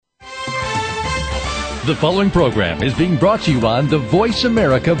The following program is being brought to you on the Voice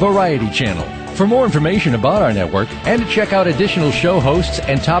America Variety Channel. For more information about our network and to check out additional show hosts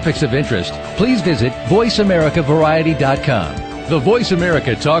and topics of interest, please visit voiceamericavariety.com. The Voice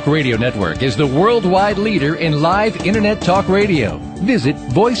America Talk Radio Network is the worldwide leader in live Internet talk radio. Visit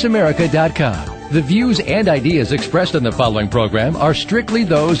voiceamerica.com. The views and ideas expressed on the following program are strictly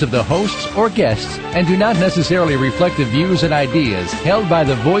those of the hosts or guests and do not necessarily reflect the views and ideas held by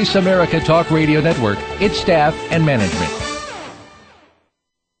the Voice America Talk Radio Network, its staff, and management.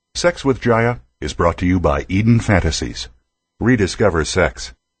 Sex with Jaya is brought to you by Eden Fantasies. Rediscover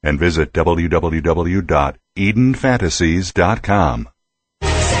sex and visit www.edenfantasies.com.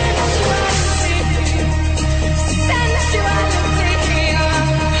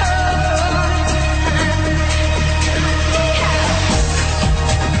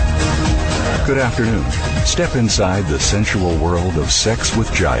 Good afternoon. Step inside the sensual world of Sex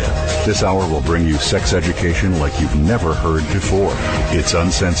with Jaya. This hour will bring you sex education like you've never heard before. It's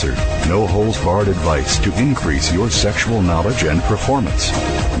uncensored, no holds-barred advice to increase your sexual knowledge and performance.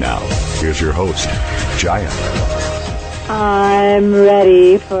 Now, here's your host, Jaya. I'm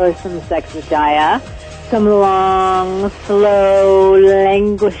ready for some Sex with Jaya. Some long, slow,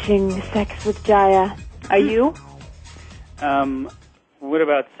 languishing sex with Jaya. Are you? What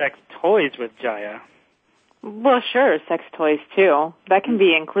about sex toys with Jaya? Well, sure, sex toys too. That can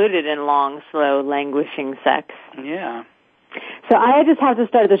be included in long, slow, languishing sex. Yeah. So I just have to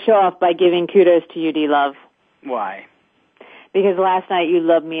start the show off by giving kudos to you, D-Love. Why? Because last night you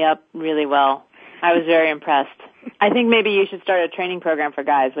loved me up really well. I was very impressed. I think maybe you should start a training program for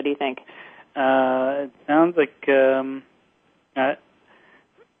guys. What do you think? It sounds like, well,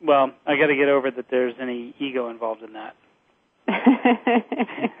 I got to get over that there's any ego involved in that.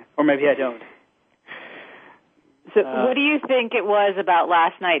 Or maybe I don't. So what do you think it was about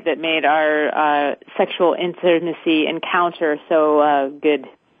last night that made our sexual intimacy encounter so good?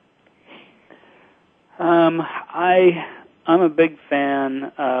 I'm a big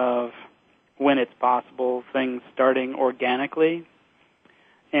fan of, when it's possible, things starting organically.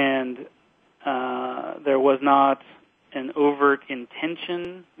 And there was not an overt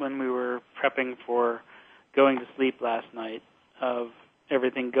intention when we were prepping for going to sleep last night of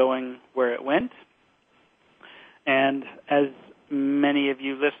everything going where it went. And as many of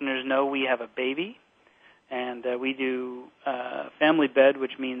you listeners know, we have a baby, and we do family bed,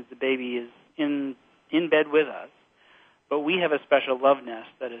 which means the baby is in bed with us. But we have a special love nest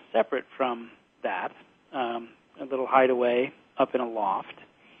that is separate from that, a little hideaway up in a loft.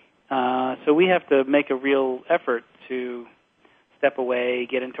 So we have to make a real effort to step away,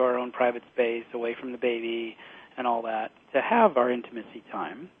 get into our own private space, away from the baby and all that, to have our intimacy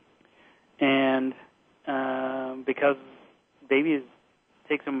time. And because babies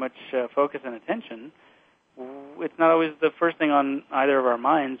take so much focus and attention, it's not always the first thing on either of our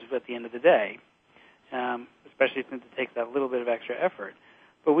minds at the end of the day, especially since it takes that little bit of extra effort.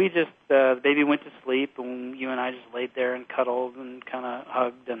 But we just, the baby went to sleep, and you and I just laid there and cuddled and kind of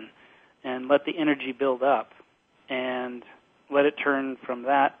hugged and let the energy build up and let it turn from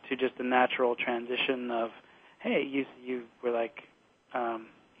that to just a natural transition of, hey, you were like, I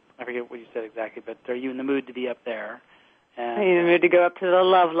forget what you said exactly, but are you in the mood to be up there? And, are you in the mood to go up to the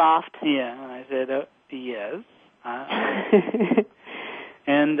love loft? Yeah, and I said, yes.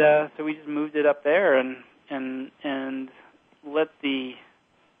 And so we just moved it up there and let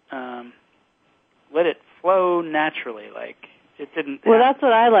it flow naturally, like it didn't. Well, that's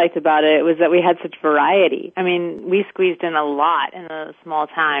what I liked about it, was that we had such variety. I mean, we squeezed in a lot in a small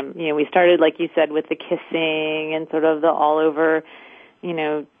time. You know, we started, like you said, with the kissing and sort of the all over, you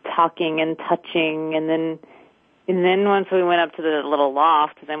know, talking and touching, and then once we went up to the little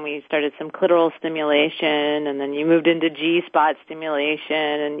loft, then we started some clitoral stimulation, and then you moved into G-spot stimulation,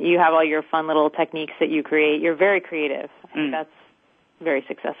 and you have all your fun little techniques that you create. You're very creative. I think that's very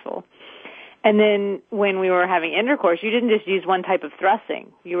successful. And then when we were having intercourse, you didn't just use one type of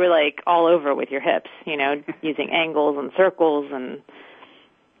thrusting. You were like all over with your hips, you know, using angles and circles, and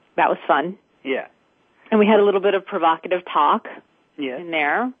that was fun. Yeah. And we had a little bit of provocative talk. Yes. In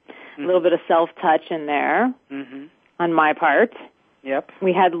there, a little bit of self-touch in there on my part. Yep.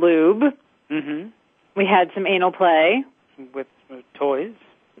 We had lube. We had some anal play. With toys.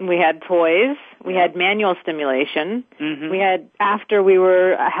 We had toys. We had manual stimulation. We had, after we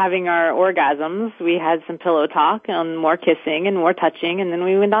were having our orgasms, we had some pillow talk and more kissing and more touching, and then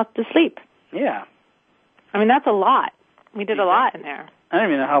we went off to sleep. Yeah. I mean, that's a lot. We did a lot in there. I don't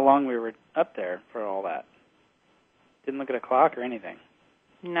even know how long we were up there for all that. Didn't look at a clock or anything.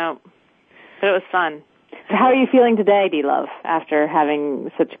 No. But it was fun. So how are you feeling today, D-Love, after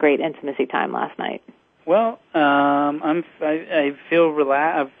having such great intimacy time last night? Well, I feel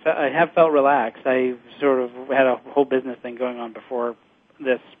relaxed. I have felt relaxed. I sort of had a whole business thing going on before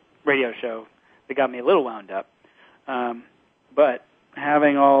this radio show that got me a little wound up. But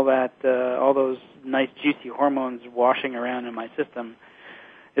having all those nice juicy hormones washing around in my system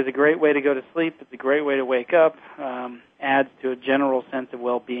is a great way to go to sleep. It's a great way to wake up. Adds to a general sense of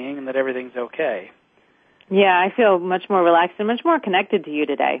well-being and that everything's okay. Yeah, I feel much more relaxed and much more connected to you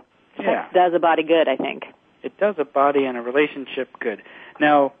today. Yeah. Sex does a body good, I think. It does a body and a relationship good.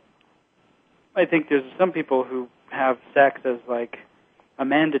 Now, I think there's some people who have sex as like a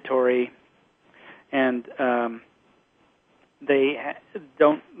mandatory, and their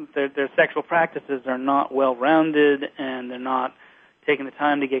sexual practices are not well-rounded, and they're not taking the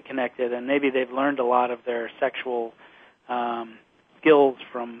time to get connected, and maybe they've learned a lot of their sexual skills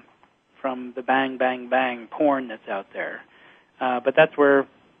from the bang, bang, bang porn that's out there. But that's where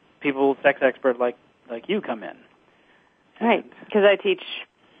people, sex experts like you come in. Right, because I teach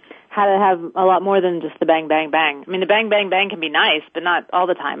how to have a lot more than just the bang, bang, bang. I mean, the bang, bang, bang can be nice, but not all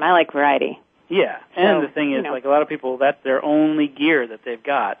the time. I like variety. Yeah, and the thing is, like a lot of people, that's their only gear that they've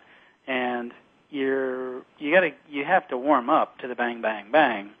got, and you have to warm up to the bang, bang,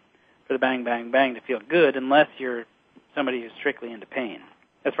 bang for the bang, bang, bang to feel good, unless you're somebody who's strictly into pain.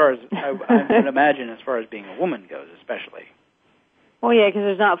 As far as I would imagine, as far as being a woman goes, especially. Well, yeah, because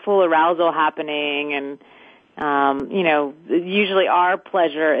there's not full arousal happening, and usually our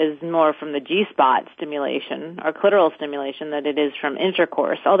pleasure is more from the G-spot stimulation or clitoral stimulation than it is from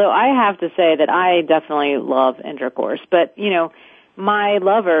intercourse. Although I have to say that I definitely love intercourse, but my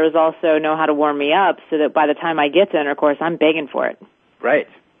lovers also know how to warm me up so that by the time I get to intercourse, I'm begging for it. Right.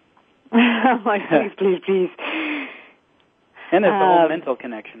 I'm like, please, please, please. And there's the whole mental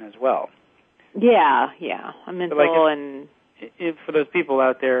connection as well. Yeah, a mental if for those people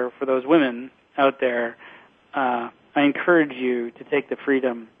out there, for those women out there, I encourage you to take the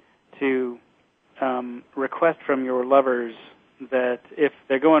freedom to request from your lovers that if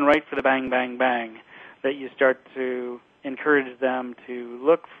they're going right for the bang, bang, bang, that you start to encourage them to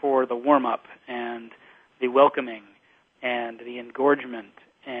look for the warm-up and the welcoming and the engorgement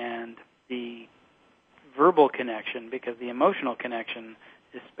and the verbal connection, because the emotional connection,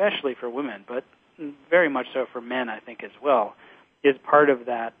 especially for women, but very much so for men, I think, as well, is part of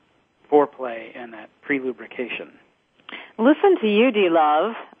that foreplay and that pre-lubrication. Listen to you,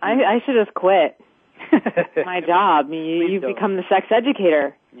 D-Love. I should just quit my job. You've become the sex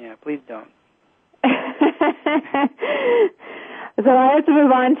educator. Yeah, please don't. So I have to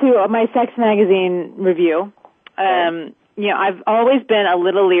move on to my sex magazine review. I've always been a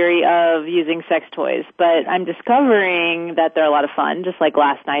little leery of using sex toys, but I'm discovering that they're a lot of fun. Just like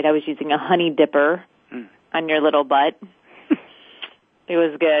last night, I was using a honey dipper on your little butt. It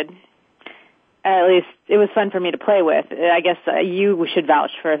was good. At least it was fun for me to play with. I guess you should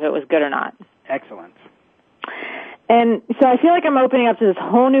vouch for if it was good or not. Excellent. And so I feel like I'm opening up to this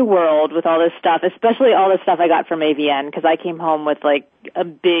whole new world with all this stuff, especially all the stuff I got from AVN, because I came home with like a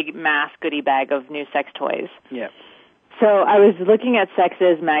big mass goodie bag of new sex toys. Yeah. So I was looking at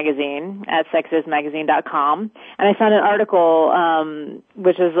Sex's magazine at sexismagazine.com, and I found an article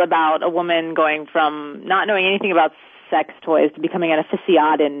which is about a woman going from not knowing anything about sex toys to becoming an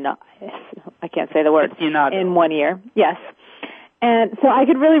aficionado. I can't say the word. In 1 year. Yes. And so I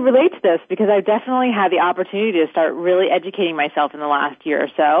could really relate to this because I've definitely had the opportunity to start really educating myself in the last year or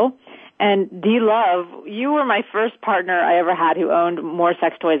so. And D-Love, you were my first partner I ever had who owned more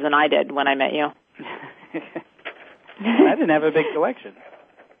sex toys than I did when I met you. I didn't have a big collection.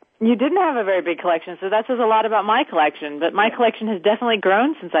 You didn't have a very big collection, so that says a lot about my collection. But my collection has definitely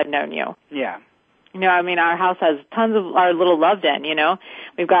grown since I've known you. Yeah. Our house has tons of our little love den,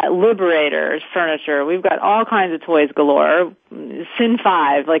 We've got Liberators, furniture. We've got all kinds of toys galore. Sin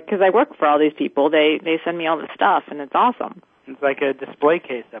 5, because I work for all these people. They send me all this stuff, and it's awesome. It's like a display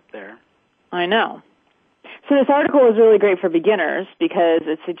case up there. I know. So this article was really great for beginners because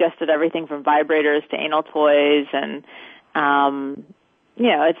it suggested everything from vibrators to anal toys, and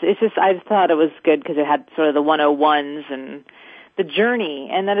it's just I just thought it was good because it had sort of the 101s and the journey,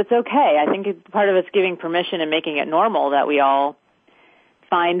 and that it's okay. I think part of it's giving permission and making it normal that we all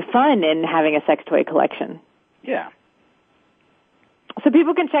find fun in having a sex toy collection. Yeah. So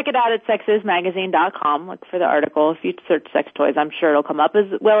people can check it out at sexismagazine.com. Look for the article. If you search sex toys, I'm sure it'll come up, as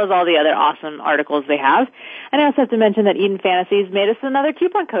well as all the other awesome articles they have. And I also have to mention that Eden Fantasies made us another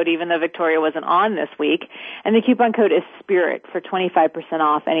coupon code, even though Victoria wasn't on this week. And the coupon code is SPIRIT for 25%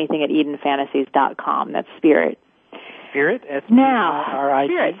 off anything at EdenFantasies.com. That's SPIRIT. Spirit? Now,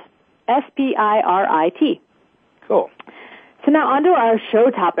 Spirit. SPIRIT. Cool. So now on to our show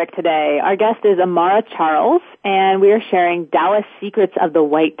topic today. Our guest is Amara Charles, and we are sharing Taoist secrets of the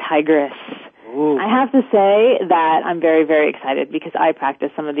White Tigress. Ooh. I have to say that I'm very, very excited because I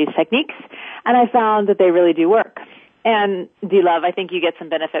practice some of these techniques, and I found that they really do work. And, D-Love, I think you get some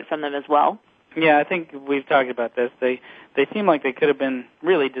benefit from them as well. Yeah, I think we've talked about this. They seem like they could have been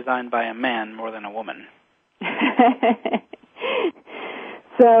really designed by a man more than a woman.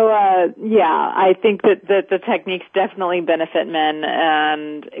 So, I think that the techniques definitely benefit men,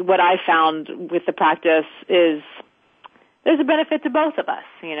 and what I found with the practice is there's a benefit to both of us.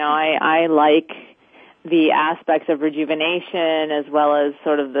 You know, I like the aspects of rejuvenation as well as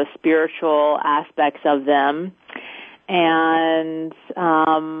sort of the spiritual aspects of them, and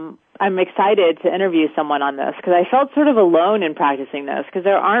I'm excited to interview someone on this because I felt sort of alone in practicing this because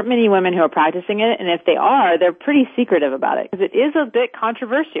there aren't many women who are practicing it, and if they are, they're pretty secretive about it because it is a bit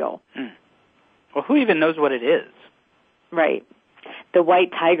controversial. Well, who even knows what it is? Right. The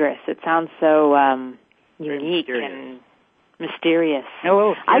White Tigress. It sounds so unique mysterious. And mysterious.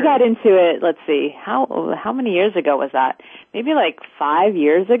 Oh, I got into it, let's see, how many years ago was that? Maybe like 5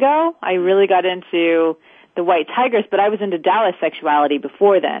 years ago. I really got into the White Tigress, but I was into Taoist Sexuality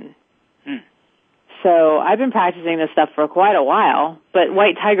before then. So I've been practicing this stuff for quite a while, but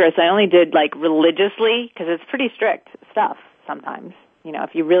White Tigress I only did like religiously because it's pretty strict stuff sometimes, you know,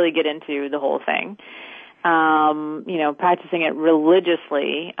 if you really get into the whole thing. You know, practicing it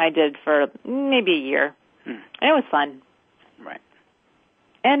religiously I did for maybe a year, and it was fun. Right.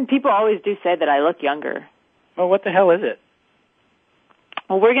 And people always do say that I look younger. Well, what the hell is it?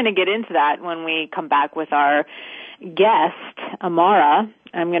 Well, we're going to get into that when we come back with our guest, Amara.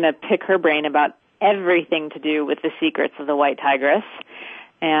 I'm going to pick her brain about everything to do with the secrets of the White Tigress.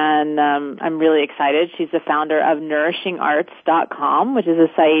 And I'm really excited. She's the founder of nourishingarts.com, which is a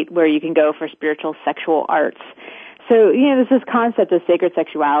site where you can go for spiritual sexual arts. So, you know, there's this concept of sacred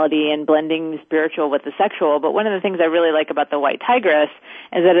sexuality and blending the spiritual with the sexual, but one of the things I really like about the White Tigress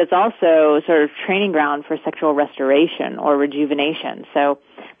is that it's also sort of training ground for sexual restoration or rejuvenation. So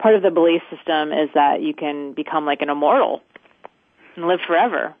part of the belief system is that you can become like an immortal and live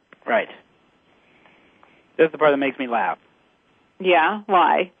forever. Right. This is the part that makes me laugh. Yeah?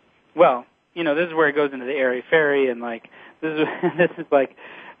 Why? Well, you know, this is where it goes into the airy-fairy, and like, this is like,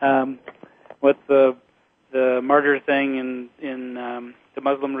 what's the martyr thing in the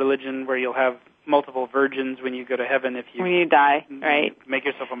Muslim religion where you'll have multiple virgins when you go to heaven if you... When you die, right. Make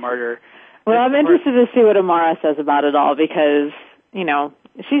yourself a martyr. Well, I'm interested to see what Amara says about it all because, you know,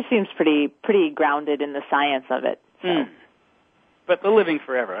 she seems pretty grounded in the science of it. So. But the living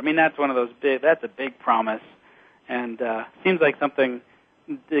forever, I mean, that's one of those that's a big promise, and seems like something,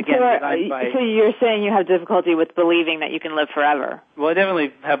 again, designed by... So you're saying you have difficulty with believing that you can live forever? Well, I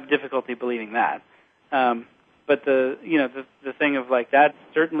definitely have difficulty believing that. But the thing of like, that's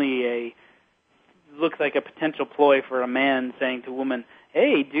certainly looks like a potential ploy for a man saying to a woman,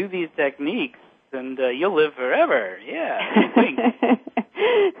 hey, do these techniques and you'll live forever. Yeah.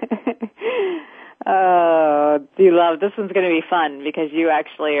 Oh, D-Love, this one's going to be fun because you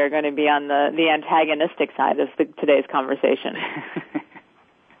actually are going to be on the antagonistic side of today's conversation.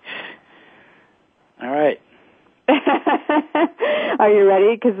 All right. Are you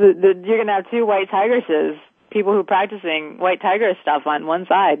ready? Because you're going to have two White Tigresses, people who are practicing White Tigress stuff on one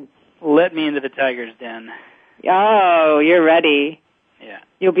side. Let me into the tiger's den. Oh, you're ready. Yeah.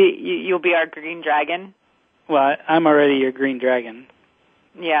 You'll be our green dragon? Well, I'm already your green dragon.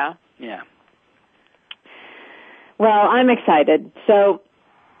 Yeah. Yeah. Well, I'm excited. So,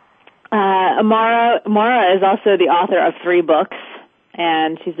 Amara is also the author of 3 books,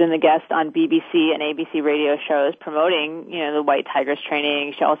 and she's been the guest on BBC and ABC radio shows promoting, you know, the White Tigress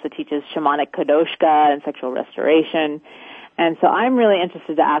training. She also teaches shamanic kadoshka and sexual restoration. And so I'm really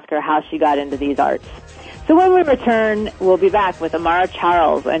interested to ask her how she got into these arts. So when we return, we'll be back with Amara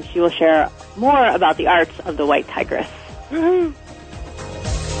Charles, and she will share more about the arts of the White Tigress. Woohoo!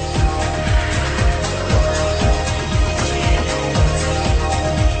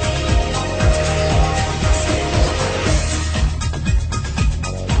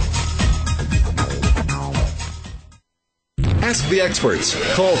 Ask the experts.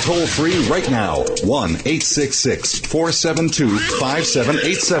 Call toll-free right now,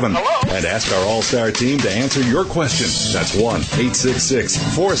 1-866-472-5787. And ask our all-star team to answer your question. That's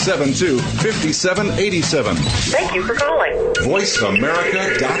 1-866-472-5787. Thank you for calling.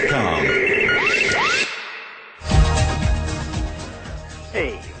 VoiceAmerica.com.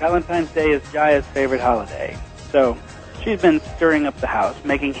 Hey, Valentine's Day is Jaya's favorite holiday. So she's been stirring up the house,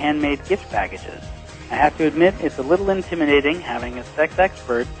 making handmade gift packages. I have to admit, it's a little intimidating having a sex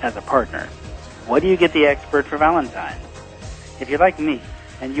expert as a partner. What do you get the expert for Valentine's? If you're like me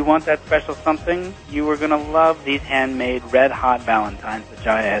and you want that special something, you are going to love these handmade Red Hot Valentines that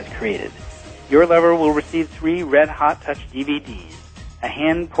Jaya has created. Your lover will receive 3 Red Hot Touch DVDs, a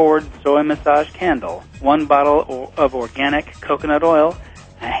hand-poured soy massage candle, 1 bottle of organic coconut oil,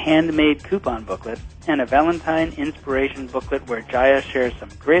 a handmade coupon booklet, and a Valentine inspiration booklet where Jaya shares some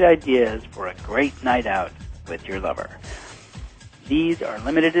great ideas for a great night out with your lover. These are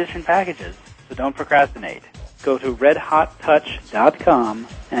limited edition packages, so don't procrastinate. Go to redhottouch.com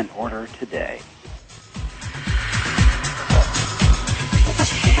and order today.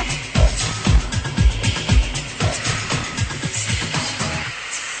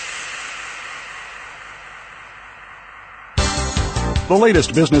 The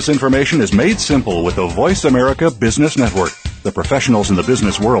latest business information is made simple with the Voice America Business Network. The professionals in the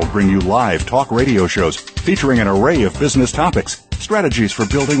business world bring you live talk radio shows featuring an array of business topics, strategies for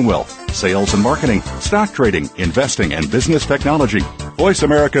building wealth, sales and marketing, stock trading, investing, and business technology. Voice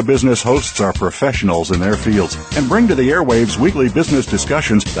America Business hosts are professionals in their fields and bring to the airwaves weekly business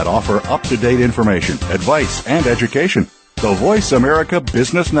discussions that offer up-to-date information, advice, and education. The Voice America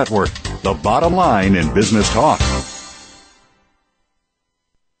Business Network, the bottom line in business talk.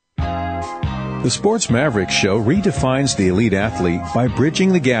 The Sports Mavericks Show redefines the elite athlete by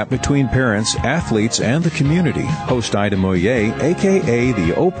bridging the gap between parents, athletes, and the community. Host Ida Moyer, a.k.a.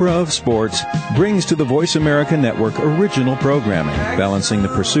 the Oprah of Sports, brings to the Voice America Network original programming, balancing the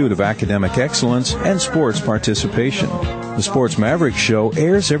pursuit of academic excellence and sports participation. The Sports Mavericks Show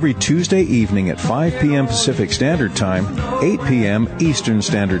airs every Tuesday evening at 5 p.m. Pacific Standard Time, 8 p.m. Eastern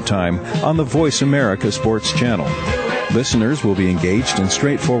Standard Time on the Voice America Sports Channel. Listeners will be engaged in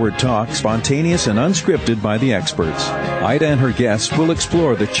straightforward talk, spontaneous and unscripted by the experts. Ida and her guests will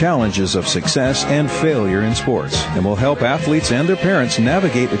explore the challenges of success and failure in sports and will help athletes and their parents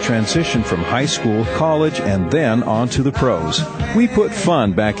navigate the transition from high school, college, and then on to the pros. We put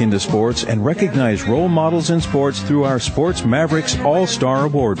fun back into sports and recognize role models in sports through our Sports Mavericks All-Star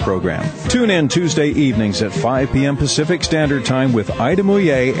Award program. Tune in Tuesday evenings at 5 p.m. Pacific Standard Time with Ida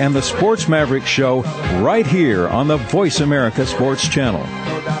Moyer and the Sports Mavericks Show right here on the Voice America Sports Channel.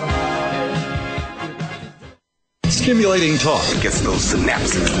 Stimulating talk. It gets those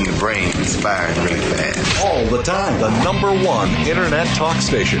synapses in the brain firing really fast. All the time. The #1 Internet talk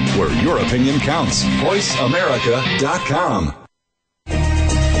station where your opinion counts. VoiceAmerica.com.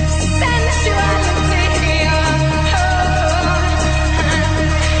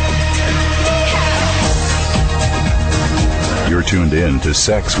 You're tuned in to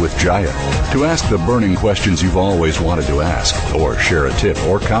Sex with Jaya. To ask the burning questions you've always wanted to ask, or share a tip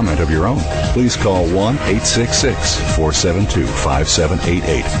or comment of your own, please call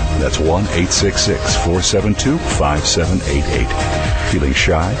 1-866-472-5788. That's 1-866-472-5788. Feeling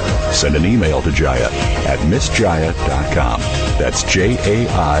shy? Send an email to Jaya at missjaya.com. That's Jaya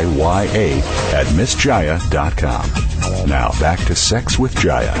at missjaya.com. Now back to Sex with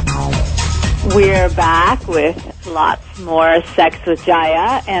Jaya. We're back with lots more Sex with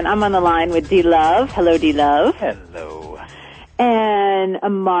Jaya, and I'm on the line with D-Love. Hello, D-Love. Hello. And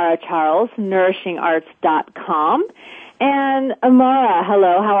Amara Charles, nourishingarts.com. And Amara,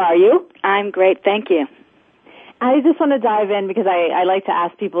 hello, how are you? I'm great, thank you. I just want to dive in because I like to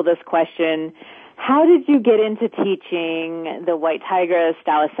ask people this question. How did you get into teaching the White Tigresses,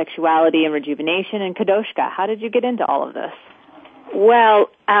 Taoist Sexuality, and Rejuvenation, and Kadoshka? How did you get into all of this? Well,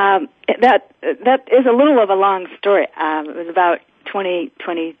 that is a little of a long story. It was about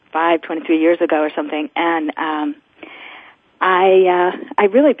 23 years ago or something, and I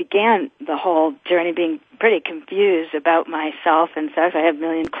really began the whole journey being pretty confused about myself and sex. I had a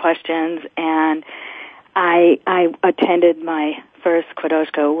million questions, and I attended my first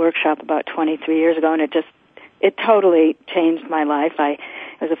Kadoshka workshop about 23 years ago, and it totally changed my life. It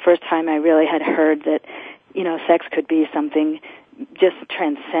was the first time I really had heard that, sex could be something just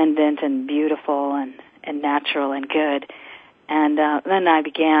transcendent and beautiful and natural and good. And then I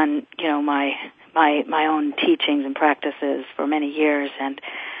began, my own teachings and practices for many years. And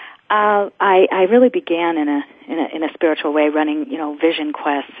I really began in a spiritual way, running, vision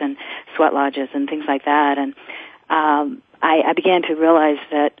quests and sweat lodges and things like that. And I began to realize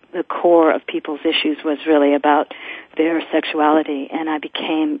that the core of people's issues was really about their sexuality, and I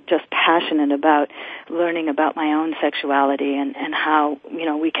became just passionate about learning about my own sexuality and how,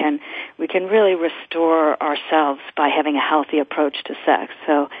 we can really restore ourselves by having a healthy approach to sex.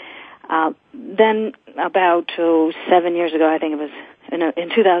 So then about 7 years ago, I think it was in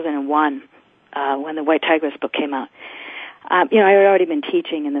 2001, when the White Tigress book came out, I had already been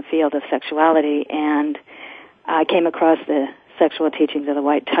teaching in the field of sexuality, and I came across the sexual teachings of the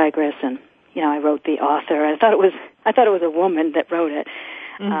White Tigress, and I wrote the author. I thought it was I thought it was a woman that wrote it,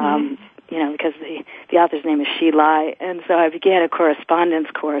 because the author's name is Hsi Lai. And so I began a correspondence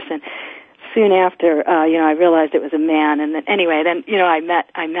course, and soon after, I realized it was a man. And then, anyway, I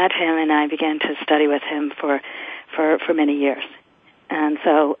met him, and I began to study with him for many years. And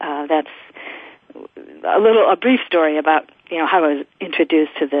so that's a brief story about how I was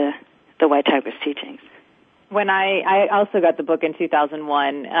introduced to the White Tigress teachings. When I also got the book in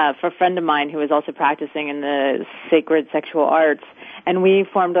 2001 for a friend of mine who was also practicing in the sacred sexual arts, and we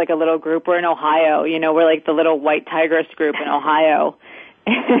formed like a little group. We're in Ohio, we're like the little White Tigress group in Ohio.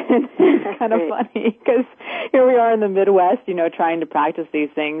 And it's kind of funny because here we are in the Midwest, trying to practice these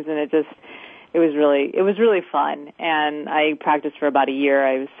things, and it was really fun. And I practiced for about a year.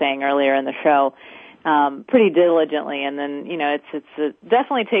 I was saying earlier in the show. Pretty diligently, and then it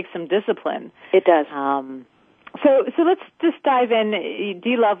definitely takes some discipline. It does. So let's just dive in.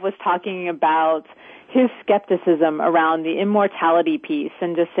 D. Love was talking about his skepticism around the immortality piece,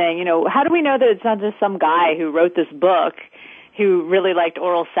 and just saying, how do we know that it's not just some guy who wrote this book who really liked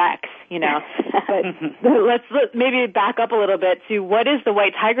oral sex? But let's maybe back up a little bit to what is the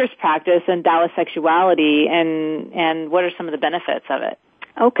White Tigress practice and Taoist sexuality, and what are some of the benefits of it?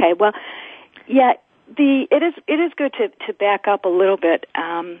 Okay, well, yeah. It is good to back up a little bit.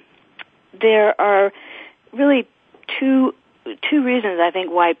 There are really two reasons, I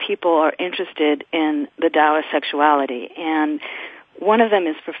think, why people are interested in the Taoist sexuality, and one of them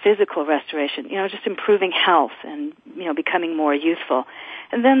is for physical restoration, just improving health and becoming more youthful.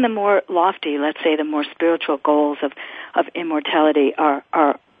 And then the more lofty, let's say, the more spiritual goals of immortality are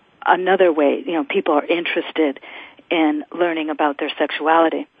another way. People are interested in learning about their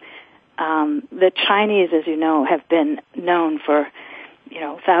sexuality. The Chinese, as you know, have been known for,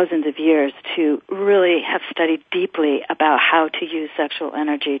 thousands of years to really have studied deeply about how to use sexual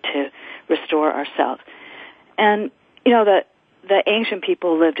energy to restore ourselves. And, the ancient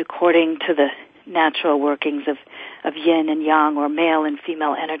people lived according to the natural workings of yin and yang, or male and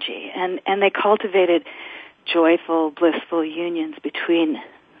female energy. And they cultivated joyful, blissful unions between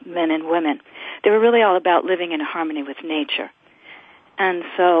men and women. They were really all about living in harmony with nature. And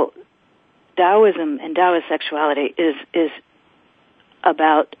so Taoism and Taoist sexuality is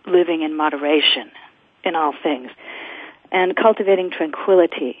about living in moderation in all things and cultivating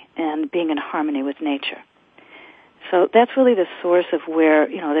tranquility and being in harmony with nature. So that's really the source of where,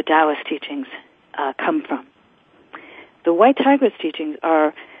 the Taoist teachings come from. The White Tigress teachings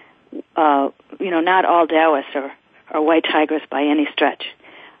are, not all Taoists are White Tigress by any stretch.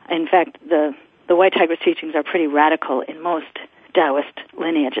 In fact, the White Tigress teachings are pretty radical in most Taoist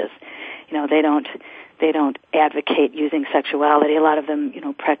lineages. They don't advocate using sexuality. A lot of them,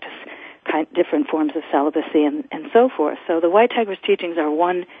 practice different forms of celibacy and so forth. So the White Tigress teachings are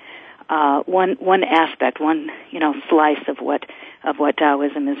one aspect, one slice of what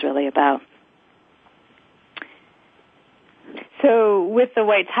Taoism is really about. So with the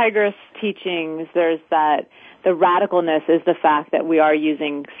White Tigress teachings, there's that the radicalness is the fact that we are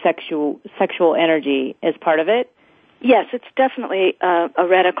using sexual energy as part of it. Yes, it's definitely a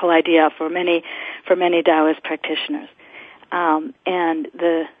radical idea for many Taoist practitioners. And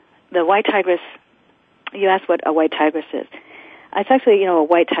the White Tigress, you asked what a White Tigress is. It's actually, a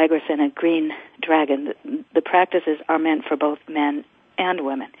white tigress and a green dragon. The practices are meant for both men and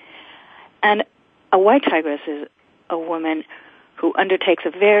women. And a White Tigress is a woman who undertakes a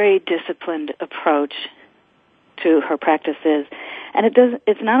very disciplined approach to her practices. And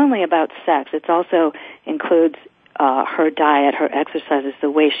it's not only about sex, it also includes her diet, her exercises,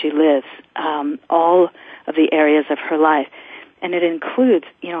 the way she lives, all of the areas of her life. And it includes,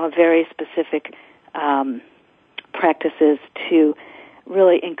 a very specific practices to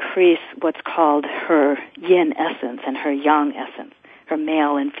really increase what's called her yin essence and her yang essence, her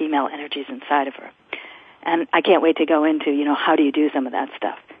male and female energies inside of her. And I can't wait to go into, how do you do some of that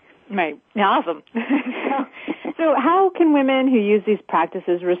stuff. Right. Yeah, awesome. So how can women who use these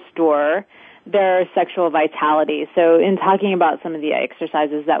practices restore their sexual vitality? So in talking about some of the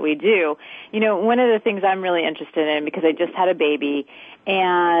exercises that we do, one of the things I'm really interested in, because I just had a baby,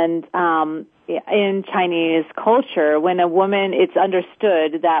 and in Chinese culture, when a woman, it's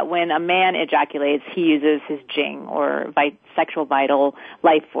understood that when a man ejaculates, he uses his jing, or sexual vital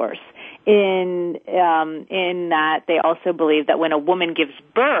life force. In that, they also believe that when a woman gives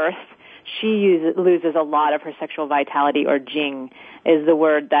birth, she loses a lot of her sexual vitality, or jing is the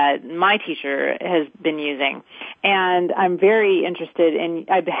word that my teacher has been using. And I'm very interested in,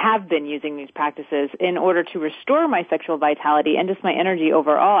 I have been using these practices in order to restore my sexual vitality and just my energy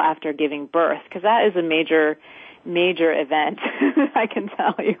overall after giving birth, because that is a major major event, I can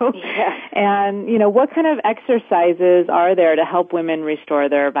tell you. Yeah. And, what kind of exercises are there to help women restore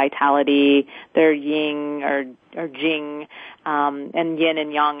their vitality, their yin or jing, and yin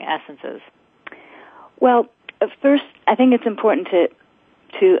and yang essences? Well, first, I think it's important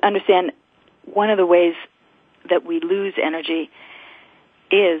to understand one of the ways that we lose energy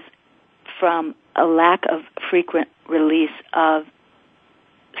is from a lack of frequent release of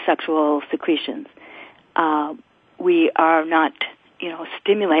sexual secretions. We are not,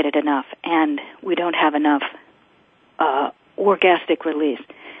 stimulated enough, and we don't have enough orgastic release.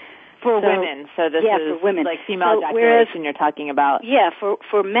 For women, so this is for women. Like female ejaculation you're talking about. Yeah,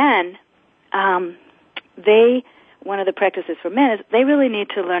 for men, one of the practices for men is they really need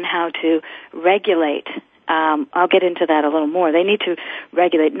to learn how to regulate. I'll get into that a little more. They need to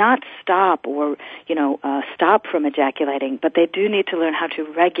regulate, not stop or, stop from ejaculating, but they do need to learn how to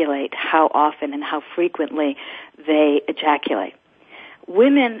regulate how often and how frequently they ejaculate.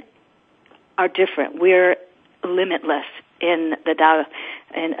 Women are different. We're limitless. In the Tao,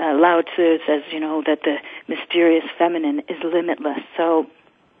 and Lao Tzu says, that the mysterious feminine is limitless. So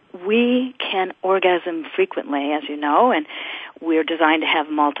we can orgasm frequently, as you know, and we're designed to have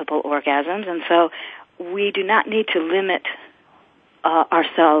multiple orgasms, and so we do not need to limit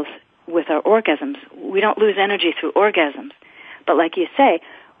ourselves with our orgasms. We don't lose energy through orgasms. But like you say,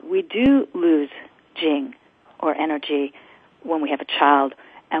 we do lose jing or energy when we have a child,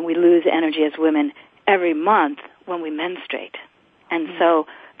 and we lose energy as women every month when we menstruate. And so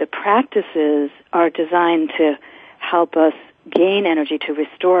the practices are designed to help us gain energy, to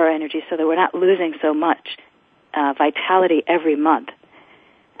restore our energy so that we're not losing so much vitality every month.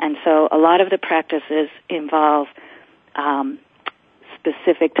 And so a lot of the practices involve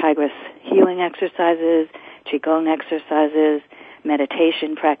specific Tigress healing exercises, Qigong exercises,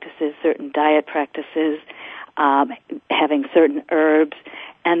 meditation practices, certain diet practices, having certain herbs,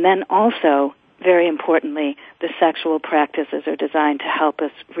 and then also, very importantly, the sexual practices are designed to help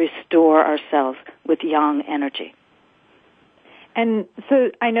us restore ourselves with yang energy. And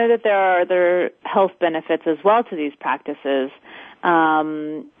so I know that there are other health benefits as well to these practices.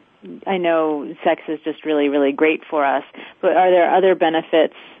 I know sex is just really, really great for us, but are there other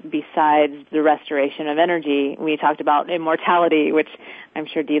benefits besides the restoration of energy? We talked about immortality, which I'm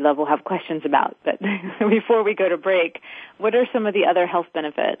sure D-Love will have questions about, but before we go to break, what are some of the other health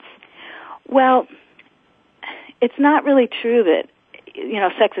benefits? Well, it's not really true that,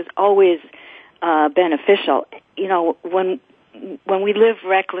 sex is always beneficial. When we live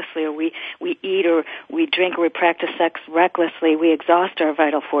recklessly, or we eat or we drink or we practice sex recklessly, we exhaust our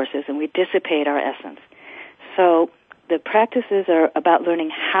vital forces and we dissipate our essence. So the practices are about learning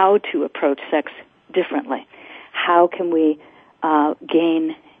how to approach sex differently. How can we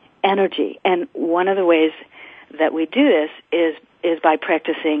gain energy? And one of the ways that we do this is by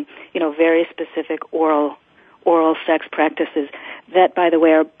practicing, very specific oral sex practices that, by the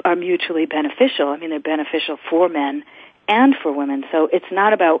way, are mutually beneficial. I mean, they're beneficial for men and for women. So it's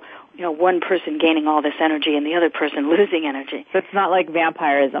not about, one person gaining all this energy and the other person losing energy. So it's not like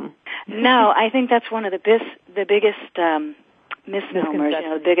vampirism. No, I think that's one of the biggest misnomers,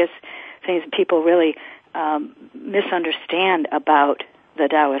 the biggest things people really misunderstand about the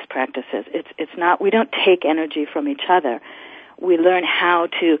Taoist practices. It's not, we don't take energy from each other. We learn how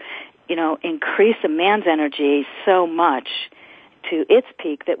to, increase a man's energy so much to its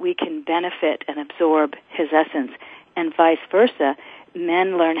peak that we can benefit and absorb his essence, and vice versa.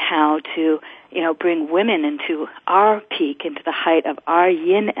 Men learn how to, bring women into our peak, into the height of our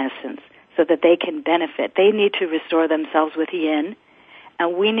yin essence, so that they can benefit. They need to restore themselves with yin,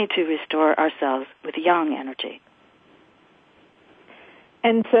 and we need to restore ourselves with yang energy.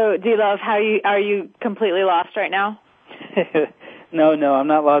 And so, D-Love, are you completely lost right now? No, I'm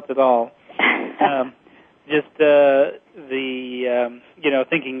not lost at all. Just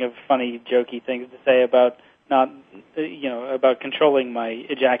thinking of funny, jokey things to say about about controlling my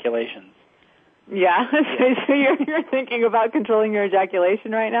ejaculations. Yeah. So you're thinking about controlling your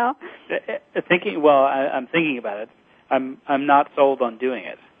ejaculation right now? I'm thinking about it. I'm not sold on doing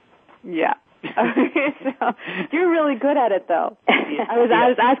it. Yeah. So you're really good at it, though. I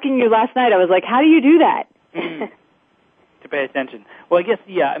was asking you last night. I was like, how do you do that? To pay attention. Well, I guess,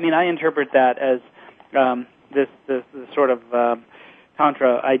 I interpret that as this sort of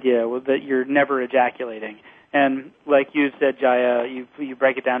tantra idea that you're never ejaculating. And like you said, Jaya, you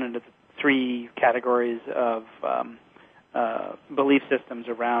break it down into the three categories of belief systems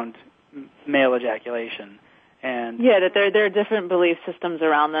around male ejaculation. And that there are different belief systems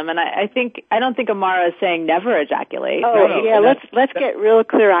around them, and I don't think Amara is saying never ejaculate. Oh, right? yeah. Let's get real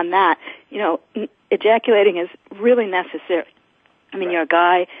clear on that. ejaculating is really necessary. I mean, you're a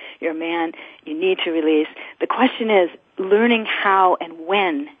guy, you're a man, you need to release. The question is learning how and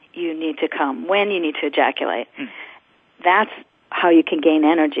when you need to come, when you need to ejaculate. That's how you can gain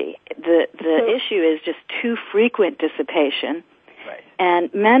energy. The issue is just too frequent dissipation. Right.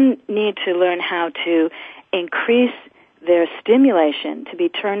 And men need to learn how to increase their stimulation, to be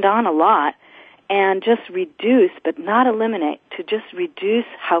turned on a lot, and just reduce, but not eliminate, to just reduce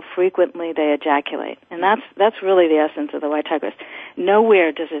how frequently they ejaculate. And that's really the essence of the White Tigress.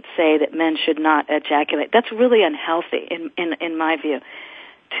 Nowhere does it say that men should not ejaculate. That's really unhealthy in my view,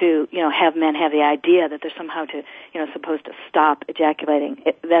 to, have men have the idea that they're somehow supposed to stop ejaculating.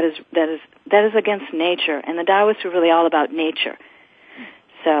 That is against nature, and the Taoists are really all about nature.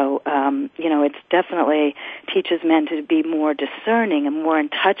 So, it's definitely teaches men to be more discerning and more in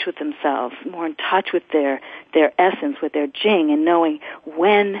touch with themselves, more in touch with their essence, with their jing, and knowing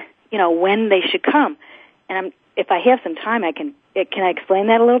when they should come. And if I have some time, can I explain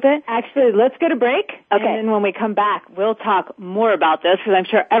that a little bit? Actually, let's go to break. Okay. And then when we come back, we'll talk more about this, because I'm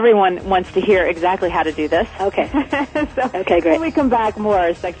sure everyone wants to hear exactly how to do this. Okay. Okay, great. When we come back,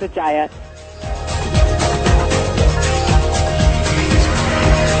 more Sex with Jaya.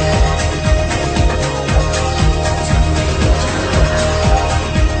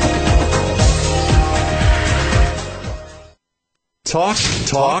 Talk,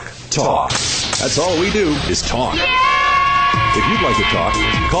 talk, talk. That's all we do is talk. If you'd like to talk,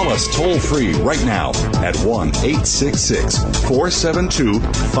 call us toll-free right now at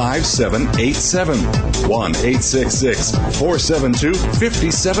 1-866-472-5787.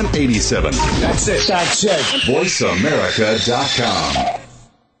 1-866-472-5787. That's it. VoiceAmerica.com.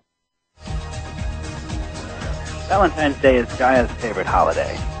 Valentine's Day is Jaya's favorite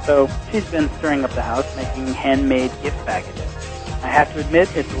holiday, so she's been stirring up the house making handmade gift packages. I have to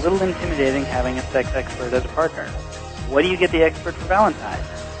admit, it's a little intimidating having a sex expert as a partner. What do you get the expert for Valentine's?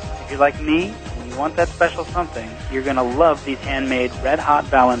 If you're like me and you want that special something, you're going to love these handmade Red Hot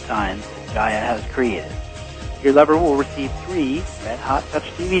Valentines that Jaya has created. Your lover will receive 3 Red Hot Touch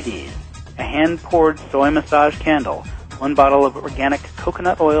DVDs, a hand-poured soy massage candle, 1 bottle of organic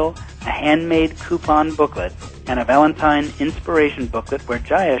coconut oil, a handmade coupon booklet, and a Valentine inspiration booklet where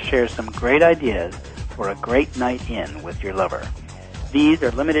Jaya shares some great ideas for a great night in with your lover. These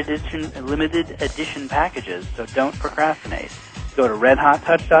are limited edition packages, so don't procrastinate. Go to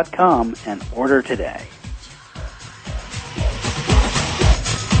redhottouch.com and order today.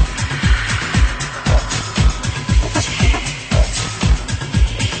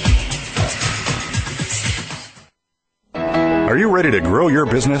 Are you ready to grow your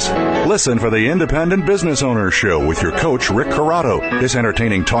business? Listen for the Independent Business Owner Show with your coach, Rick Corrado. This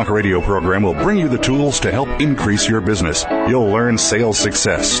entertaining talk radio program will bring you the tools to help increase your business. You'll learn sales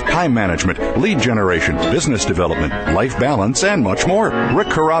success, time management, lead generation, business development, life balance, and much more. Rick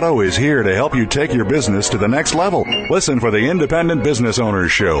Corrado is here to help you take your business to the next level. Listen for the Independent Business Owner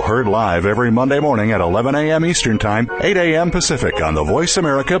Show, heard live every Monday morning at 11 a.m. Eastern Time, 8 a.m. Pacific on the Voice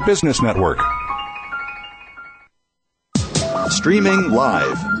America Business Network. Streaming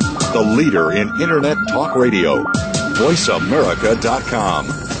live, the leader in Internet talk radio, VoiceAmerica.com.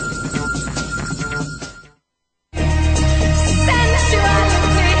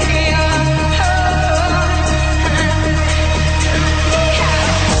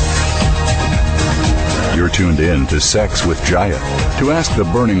 You're tuned in to Sex with Jaya. To ask the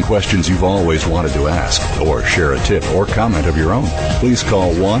burning questions you've always wanted to ask, or share a tip or comment of your own, please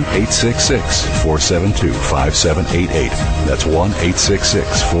call 1-866-472-5788. That's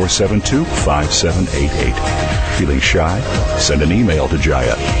 1-866-472-5788. Feeling shy? Send an email to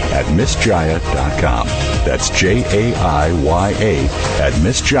Jaya at missjaya.com. That's Jaya at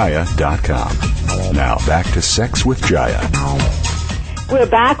missjaya.com. Now back to Sex with Jaya. We're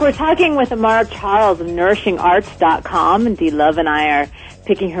back. We're talking with Amara Charles of NourishingArts.com, and Dee Love and I are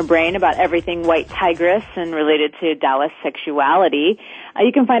picking her brain about everything White Tigress and related to Taoist sexuality.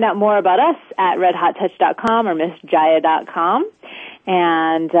 You can find out more about us at redhottouch.com or missjaya.com.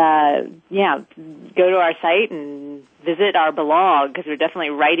 And, go to our site and visit our blog, because we're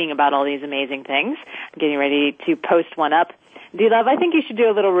definitely writing about all these amazing things. I'm getting ready to post one up. Dee Love, I think you should do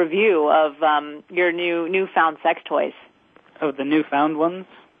a little review of your newfound sex toys. Oh, the newfound ones?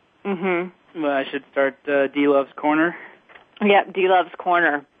 Mm-hmm. Well, I should start D Love's Corner. Yep, D Love's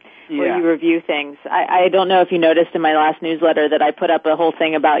Corner, where you review things. I don't know if you noticed in my last newsletter that I put up a whole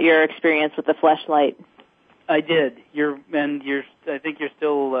thing about your experience with the Fleshlight. I did. I think you're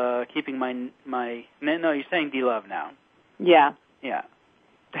still keeping my. No, you're saying D Love now. Yeah. Yeah.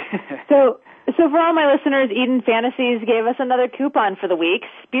 So So for all my listeners, Eden Fantasies gave us another coupon for the week.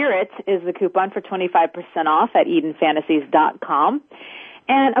 Spirit is the coupon for 25% off at EdenFantasies.com.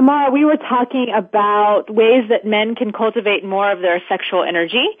 And Amara, we were talking about ways that men can cultivate more of their sexual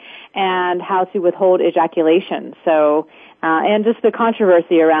energy and how to withhold ejaculation. So, and just the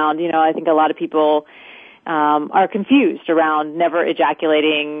controversy around, I think a lot of people are confused around never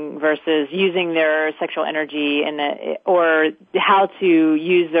ejaculating versus using their sexual energy or how to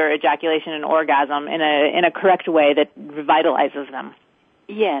use their ejaculation and orgasm in a correct way that revitalizes them.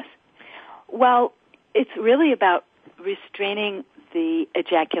 Yes. Well, it's really about restraining the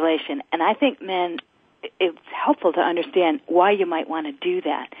ejaculation, and I think men, it's helpful to understand why you might want to do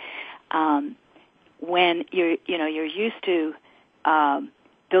that. When you're used to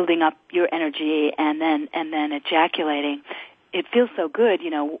building up your energy and then ejaculating, it feels so good.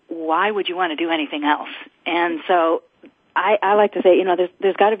 Why would you want to do anything else? And so I like to say,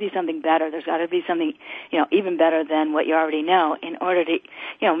 there's got to be something better. There's got to be something, even better than what you already know in order to,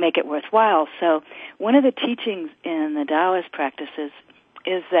 make it worthwhile. So one of the teachings in the Taoist practices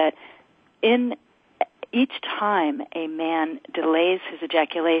is that in each time a man delays his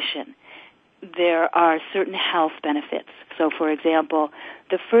ejaculation, there are certain health benefits. So, for example,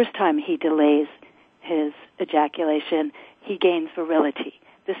 the first time he delays his ejaculation, he gains virility.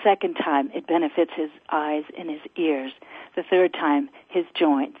 The second time, it benefits his eyes and his ears. The third time, his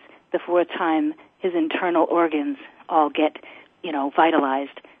joints. The fourth time, his internal organs all get,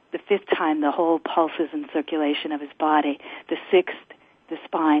 vitalized. The fifth time, the whole pulses and circulation of his body. The sixth, the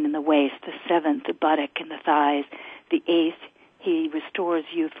spine and the waist. The seventh, the buttock and the thighs. The eighth, he restores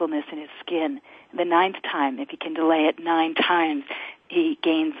youthfulness in his skin. The ninth time, if he can delay it 9 times, he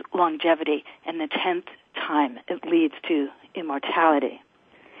gains longevity. And the 10th time, it leads to immortality.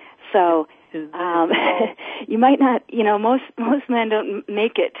 So you might not, most men don't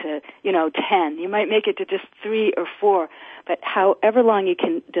make it to, 10. You might make it to just 3 or 4. But however long you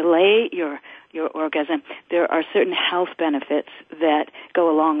can delay your orgasm, there are certain health benefits that go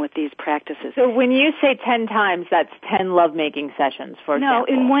along with these practices. So when you say 10 times, that's 10 lovemaking sessions, for example?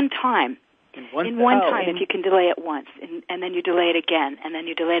 No, in one time. In one time, if you can delay it once, and then you delay it again, and then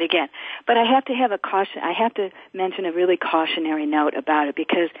you delay it again. But I have to have I have to mention a really cautionary note about it,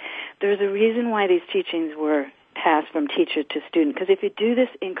 because there's a reason why these teachings were passed from teacher to student. Because if you do this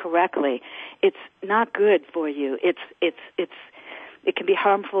incorrectly, it's not good for you. It can be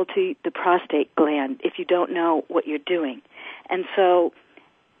harmful to the prostate gland if you don't know what you're doing. And so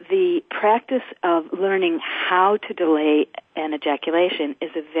the practice of learning how to delay an ejaculation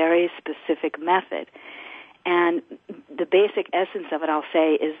is a very specific method. And the basic essence of it, I'll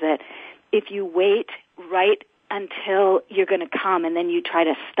say, is that if you wait right until you're going to come and then you try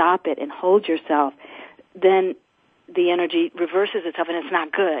to stop it and hold yourself, then the energy reverses itself and it's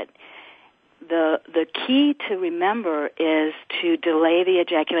not good. The key to remember is to delay the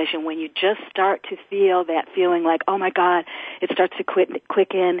ejaculation when you just start to feel that feeling like, oh my God, it starts to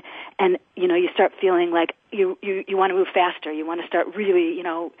click in, and you start feeling like you want to move faster. You want to start really,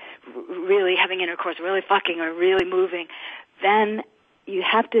 really having intercourse, really fucking or really moving. Then you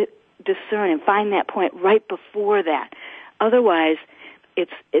have to discern and find that point right before that. Otherwise,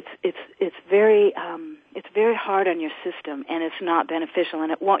 it's very hard on your system, and it's not beneficial,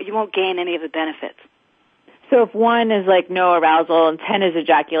 and you won't gain any of the benefits. So if 1 is like no arousal and 10 is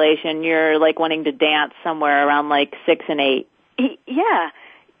ejaculation, you're like wanting to dance somewhere around like 6 and 8. Yeah.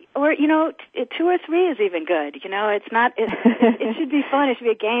 Or, 2 or 3 is even good. It's not, it should be fun. It should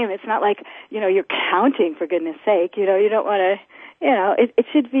be a game. It's not like, you're counting, for goodness sake. You don't want to, it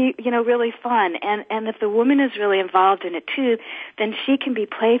should be, really fun. And if the woman is really involved in it too, then she can be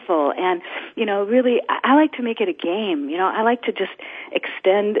playful. And, really, I like to make it a game. I like to just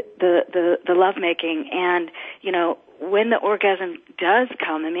extend the lovemaking. And, when the orgasm does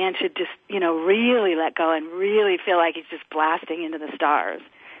come, the man should just, really let go and really feel like he's just blasting into the stars.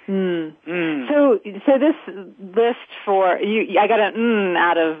 So this list for you, I got an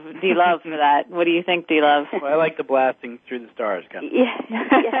out of D-Love for that. What do you think, D-Love? Well, I like the blasting through the stars kind of. Yeah.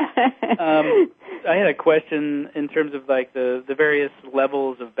 I had a question in terms of like the various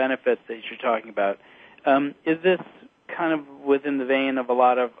levels of benefits that you're talking about. Is this kind of within the vein of a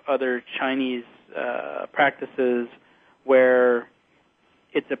lot of other Chinese practices where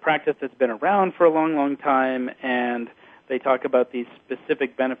it's a practice that's been around for a long, long time, and they talk about these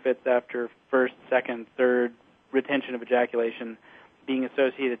specific benefits after first, second, third retention of ejaculation being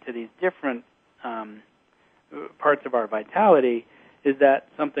associated to these different parts of our vitality? Is that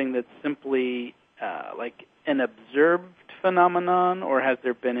something that's simply like an observed phenomenon, or has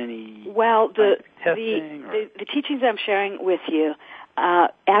there been any well, the testing? The teachings I'm sharing with you, actually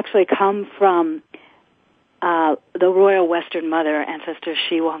actually come from the royal Western mother, ancestor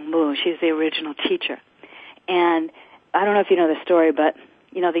Shi Wangmu. She's the original teacher. And I don't know if you know the story, but,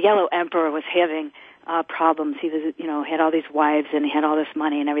 the Yellow Emperor was having problems. He was, had all these wives and he had all this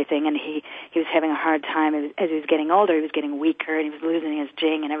money and everything, and he was having a hard time. As he was getting older, he was getting weaker and he was losing his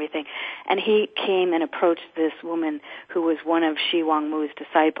jing and everything. And he came and approached this woman who was one of Shi Wangmu's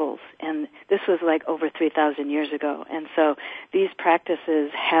disciples. And this was like over 3,000 years ago. And so these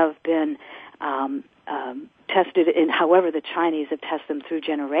practices have been tested in however the Chinese have tested them through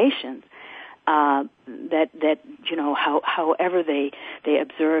generations. However they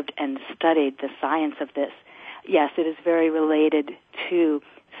observed and studied the science of this. Yes, it is very related to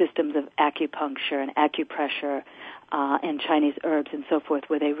systems of acupuncture and acupressure and Chinese herbs and so forth,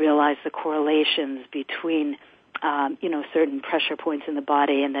 where they realize the correlations between certain pressure points in the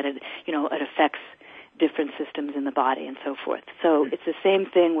body, and that it affects different systems in the body and so forth. So it's the same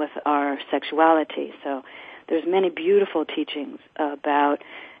thing with our sexuality. So there's many beautiful teachings about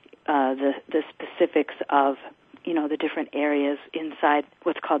the specifics of, the different areas inside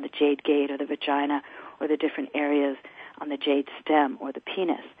what's called the jade gate or the vagina, or the different areas on the jade stem or the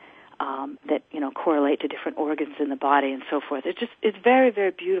penis that, correlate to different organs in the body and so forth. It's very,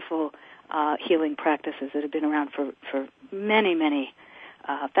 very beautiful healing practices that have been around for many, many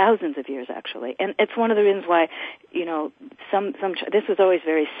thousands of years, actually. And it's one of the reasons why, this was always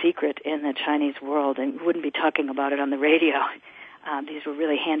very secret in the Chinese world, and we wouldn't be talking about it on the radio. These were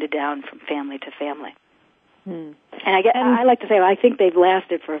really handed down from family to family. And I like to say, I think they've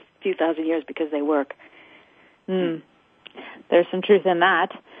lasted for a few thousand years because they work. There's some truth in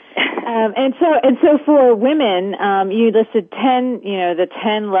that. And so for women, you listed 10, the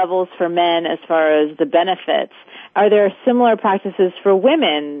 10 levels for men as far as the benefits. Are there similar practices for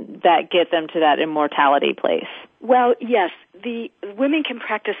women that get them to that immortality place? Well, yes. The women can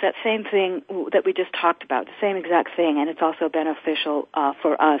practice that same thing that we just talked about, the same exact thing, and it's also beneficial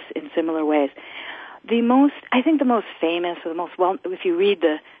for us in similar ways. I think the most famous, or the most if you read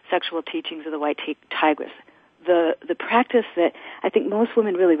the sexual teachings of the White Tigress, the practice that I think most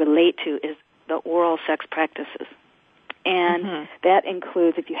women really relate to is the oral sex practices. And that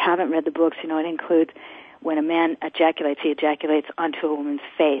includes, if you haven't read the books, it includes when a man ejaculates, he ejaculates onto a woman's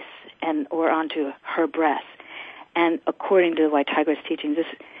face or onto her breast. And according to the White Tigress teachings, this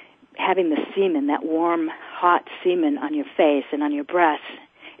having the semen, that warm, hot semen on your face and on your breast,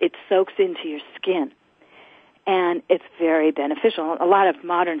 it soaks into your skin. And it's very beneficial. A lot of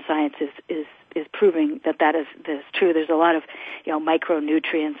modern science is proving that is true. There's a lot of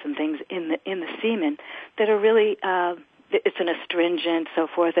micronutrients and things in the semen that are really it's an astringent, so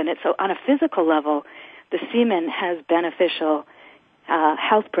forth. And it's on a physical level, the semen has beneficial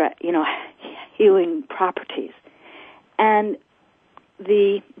healing properties. And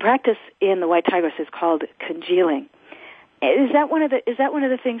the practice in the White Tigress is called congealing. Is that one of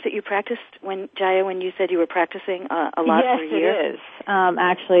the things that you practiced when you said you were practicing a lot for a year? Yes, it is,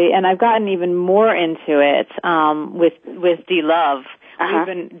 actually, and I've gotten even more into it with D-Love. We've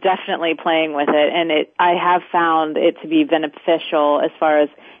been definitely playing with it, and I have found it to be beneficial as far as,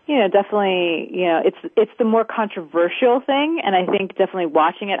 definitely, it's the more controversial thing, and I think definitely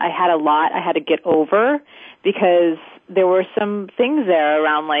watching it, I had to get over, because there were some things there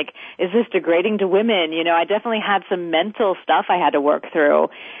around, like, is this degrading to women? I definitely had some mental stuff I had to work through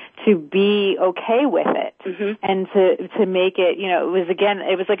to be okay with it, and to make it,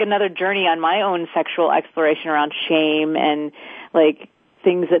 it was like another journey on my own sexual exploration around shame and, like,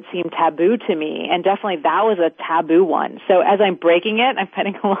 things that seem taboo to me, and definitely that was a taboo one. So as I'm breaking it, I'm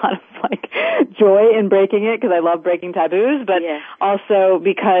finding a lot of joy in breaking it, because I love breaking taboos, but also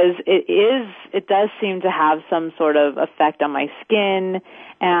because it does seem to have some sort of effect on my skin,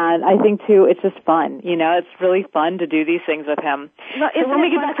 and I think too it's just fun. It's really fun to do these things with him. Well, so when we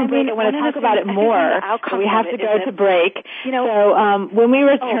get back from break, I want to talk about it more. We have to go to break. So when we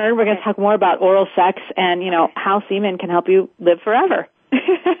return, we're going to talk more about oral sex and how semen can help you live forever.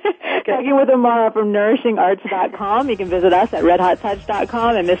 Talking with Amara from NourishingArts.com. You can visit us at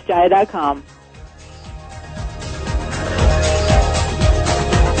RedHotTouch.com and MissJaya.com.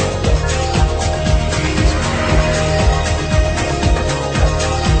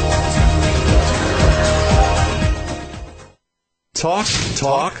 Talk,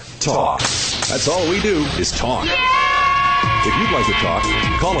 talk, talk. That's all we do is talk. If you'd like to talk,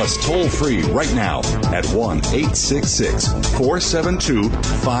 call us toll-free right now at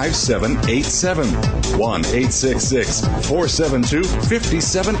 1-866-472-5787.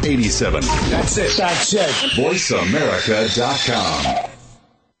 1-866-472-5787. That's it. That's it. VoiceAmerica.com.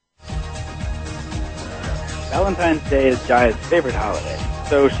 Valentine's Day is Jaya's favorite holiday.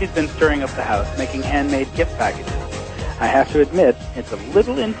 so she's been stirring up the house, making handmade gift packages. I have to admit, it's a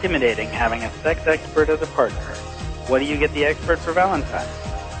little intimidating having a sex expert as a partner. What do you get the expert for Valentine's?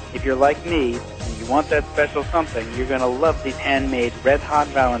 If you're like me and you want that special something, you're going to love these handmade Red Hot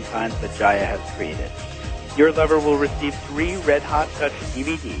Valentines that Jaya has created. Your lover will receive 3 Red Hot Touch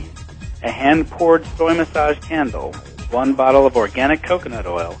DVDs, a hand-poured soy massage candle, 1 bottle of organic coconut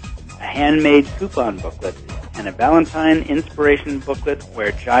oil, a handmade coupon booklet, and a Valentine inspiration booklet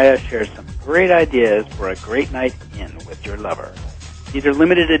where Jaya shares some great ideas for a great night in with your lover. These are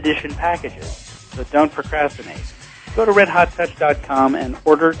limited edition packages, so don't procrastinate. Go to redhottouch.com and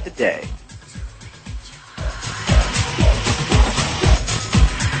order today.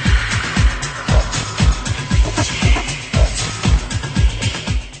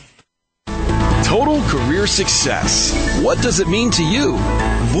 Total career success. What does it mean to you?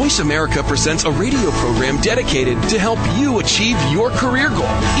 Voice America presents a radio program dedicated to help you achieve your career goal.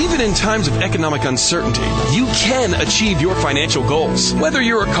 Even in times of economic uncertainty, you can achieve your financial goals. Whether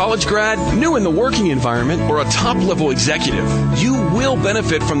you're a college grad, new in the working environment, or a top-level executive, you will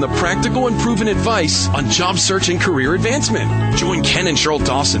benefit from the practical and proven advice on job search and career advancement. Join Ken and Cheryl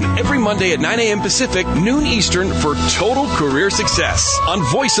Dawson every Monday at 9 a.m. Pacific, noon Eastern for Total Career Success on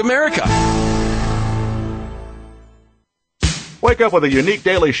Voice America. Wake up with a unique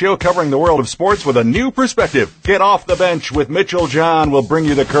daily show covering the world of sports with a new perspective. Get Off the Bench with Mitchell John will bring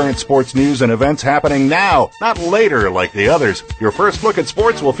you the current sports news and events happening now, not later like the others. Your first look at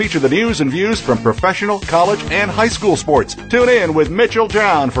sports will feature the news and views from professional, college, and high school sports. Tune in with Mitchell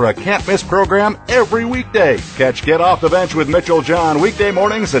John for a can't-miss program every weekday. Catch Get Off the Bench with Mitchell John weekday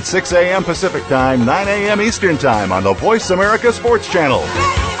mornings at 6 a.m. Pacific Time, 9 a.m. Eastern Time on the Voice America Sports Channel.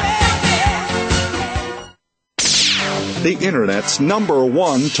 The Internet's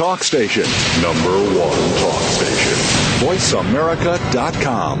 #1 talk station. #1 talk station.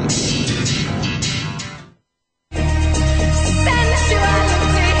 VoiceAmerica.com.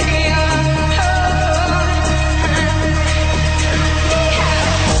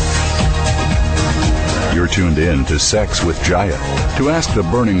 You're tuned in to Sex with Jaya. To ask the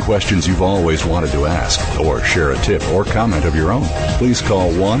burning questions you've always wanted to ask, or share a tip or comment of your own, please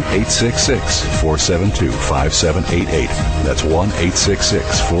call 1-866-472-5788. That's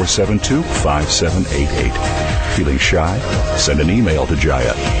 1-866-472-5788. Feeling shy? Send an email to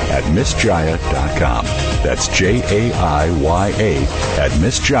Jaya at missjaya.com. That's JAIYA at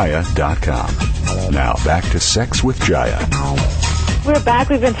missjaya.com. Now back to Sex with Jaya. We're back.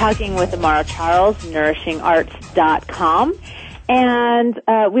 We've been talking with Amara Charles, nourishingarts.com. And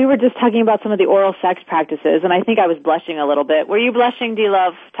we were just talking about some of the oral sex practices, and I think I was blushing a little bit. Were you blushing,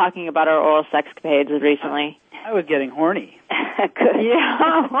 D-Love, talking about our oral sex capades recently? I was getting horny. Good.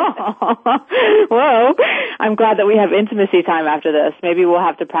 Yeah. Whoa. I'm glad that we have intimacy time after this. Maybe we'll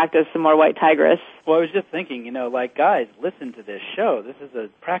have to practice some more White Tigress. Well, I was just thinking, guys, listen to this show. This is a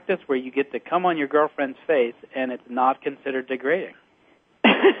practice where you get to come on your girlfriend's face, and it's not considered degrading.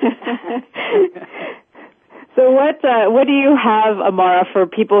 So what do you have, Amara, for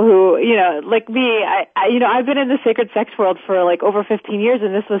people who, like me, I've been in the sacred sex world for over 15 years,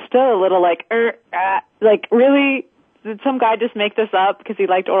 and this was still a little really, did some guy just make this up because he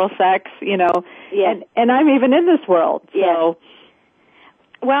liked oral sex, Yeah. And I'm even in this world, so. Yeah.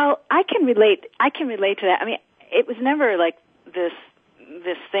 Well, I can relate to that. I mean, it was never this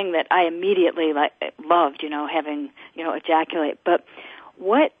thing that I immediately loved, having, ejaculate, but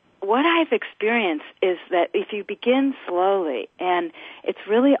what I've experienced is that if you begin slowly, and it's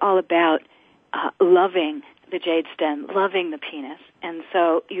really all about loving the jade stem, loving the penis, and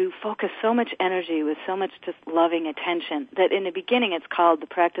so you focus so much energy with so much just loving attention that in the beginning the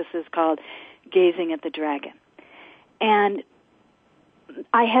practice is called gazing at the dragon. And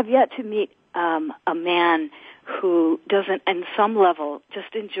I have yet to meet a man who doesn't, on some level,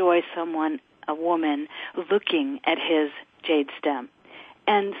 just enjoy a woman, looking at his jade stem.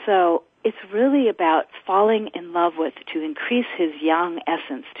 And so it's really about falling in love with, to increase his yang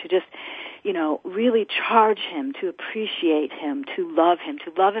essence, to just, really charge him, to appreciate him, to love him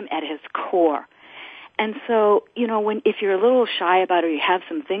at his core. And so, if you're a little shy about it, or you have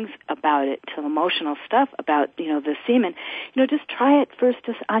some things about it, some emotional stuff about, the semen, just try it first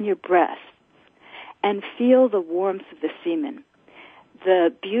just on your breast and feel the warmth of the semen.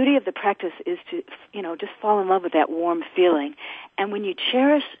 The beauty of the practice is to, just fall in love with that warm feeling. And when you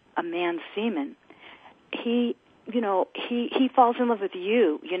cherish a man's semen, he falls in love with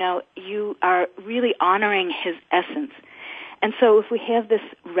you. You are really honoring his essence. And so if we have this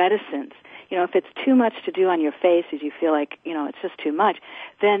reticence, if it's too much to do on your face, as you feel like, it's just too much,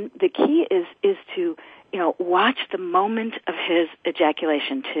 then the key is to watch the moment of his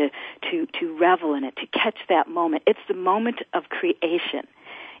ejaculation, to revel in it, to catch that moment. It's the moment of creation.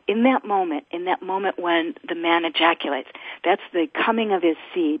 In that moment when the man ejaculates, that's the coming of his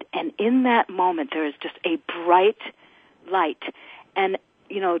seed. And in that moment, there is just a bright light. And,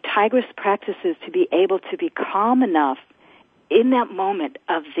 Tigress practices to be able to be calm enough in that moment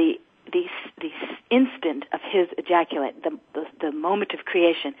of the instant of his ejaculate, the moment of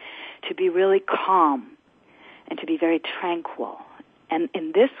creation, to be really calm and to be very tranquil. And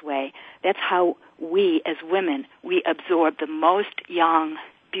in this way, that's how we, as women, we absorb the most young,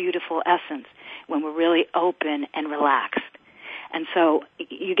 beautiful essence when we're really open and relaxed. And so,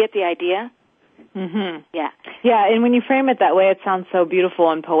 you get the idea? Mm-hmm. Yeah. Yeah, and when you frame it that way, it sounds so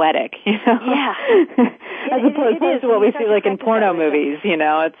beautiful and poetic, Yeah. As opposed to what we see like in porno movies,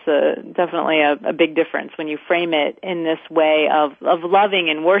 it's definitely a big difference when you frame it in this way of loving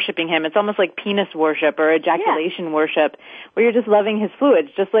and worshiping him. It's almost like penis worship or ejaculation worship, where you're just loving his fluids,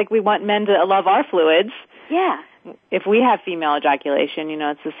 just like we want men to love our fluids. Yeah. If we have female ejaculation,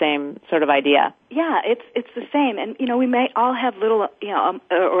 it's the same sort of idea. Yeah, it's the same. And, we may all have little,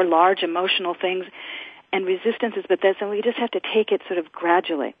 or large emotional things and resistances, but we just have to take it sort of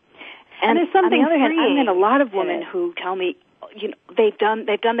gradually. And there's something on the other hand, freeing. I met a lot of women who tell me, they've done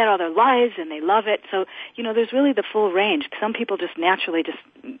that all their lives and they love it. So, there's really the full range. Some people just naturally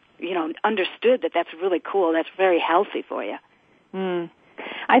understood that that's really cool. That's very healthy for you. Mm.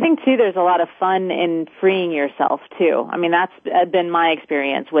 I think, too, there's a lot of fun in freeing yourself, too. I mean, that's been my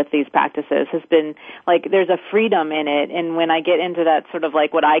experience with these practices, has been, like, there's a freedom in it, and when I get into that sort of,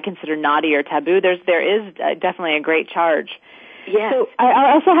 like, what I consider naughty or taboo, there is definitely a great charge. Yes. So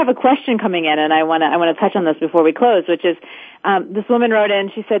I also have a question coming in, and I want to touch on this before we close, which is, this woman wrote in,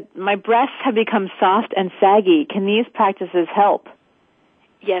 she said, my breasts have become soft and saggy. Can these practices help?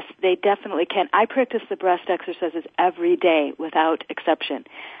 Yes, they definitely can. I practice the breast exercises every day without exception.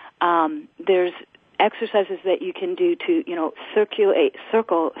 There's exercises that you can do to, circulate,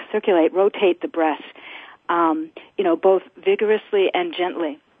 rotate the breast, both vigorously and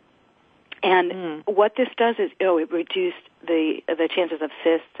gently. And what this does is, it reduces the chances of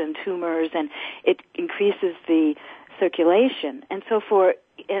cysts and tumors, and it increases the circulation. And so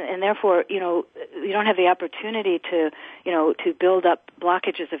and therefore, you don't have the opportunity to build up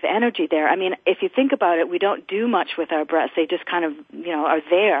blockages of energy there. I mean, if you think about it, we don't do much with our breasts. They just kind of, are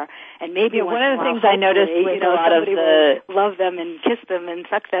there. And maybe one of the things I noticed with a lot of will love them and kiss them and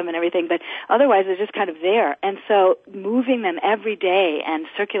suck them and everything, but otherwise they're just kind of there. And so moving them every day and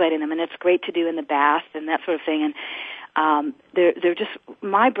circulating them, and it's great to do in the bath and that sort of thing. And they're just,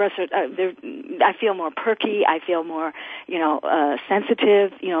 my breasts are, I feel more perky, I feel more,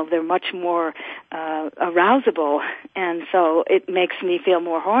 sensitive, they're much more, arousable, and so it makes me feel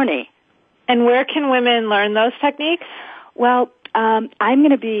more horny. And where can women learn those techniques? Well, I'm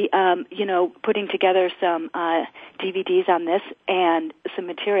going to be, putting together some, DVDs on this and some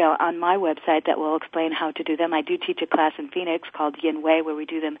material on my website that will explain how to do them. I do teach a class in Phoenix called Yin Wei, where we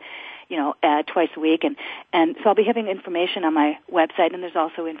do them twice a week, and so I'll be having information on my website, and there's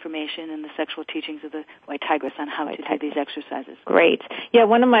also information in the sexual teachings of the White Tigress on how to do these exercises. Great. Yeah,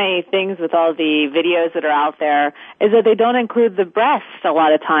 one of my things with all the videos that are out there is that they don't include the breasts a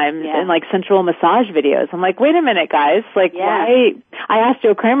lot of times in like sensual massage videos. I'm like, wait a minute, guys. Like, why? I asked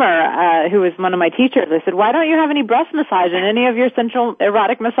Joe Kramer, who was one of my teachers, I said, why don't you have any breast massage in any of your sensual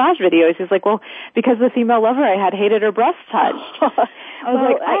erotic massage videos? He's like, well, because the female lover I had hated her breasts touched. I was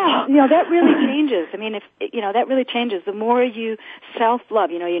like, that really changes. I mean, that really changes. The more you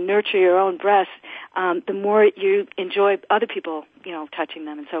self-love, you nurture your own breasts, the more you enjoy other people, touching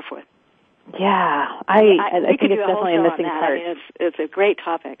them and so forth. Yeah, I think it's definitely a missing part. I mean, it's a great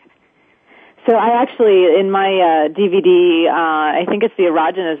topic. So I actually, in my DVD, I think it's the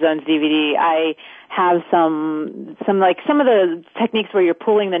Erogenous Zones DVD, I have some of the techniques where you're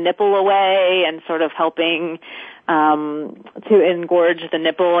pulling the nipple away and sort of helping to engorge the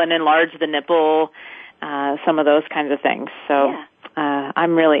nipple and enlarge the nipple, some of those kinds of things. So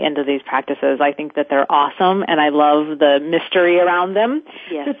I'm really into these practices. I think that they're awesome, and I love the mystery around them.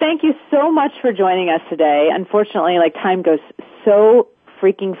 Yes. So thank you so much for joining us today. Unfortunately, time goes so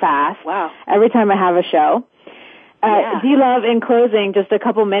freaking fast. Wow. Every time I have a show. D-Love, in closing, just a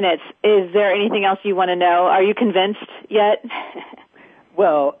couple minutes, is there anything else you want to know? Are you convinced yet?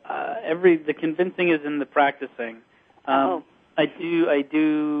 Well, the convincing is in the practicing. I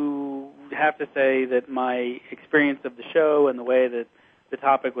do have to say that my experience of the show and the way that the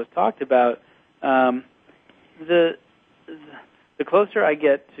topic was talked about, the closer I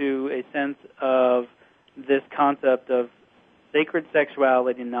get to a sense of this concept of sacred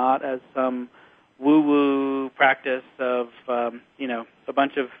sexuality, not as some woo-woo practice of, a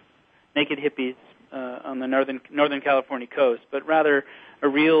bunch of naked hippies on the Northern California coast, but rather a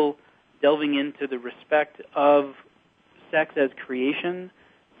real delving into the respect of sex as creation,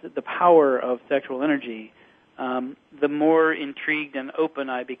 the power of sexual energy, the more intrigued and open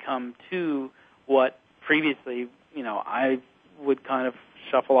I become to what previously, I would kind of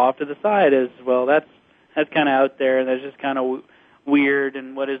shuffle off to the side as, well, that's kind of out there, and that's just kind of weird,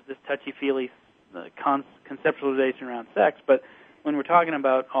 and what is this touchy-feely conceptualization around sex? But when we're talking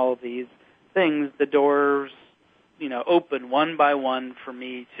about all of these things, the doors, open one by one for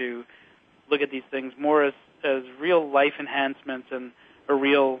me to look at these things more as real life enhancements and a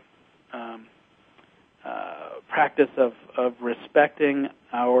real practice of respecting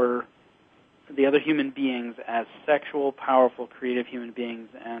the other human beings as sexual, powerful, creative human beings,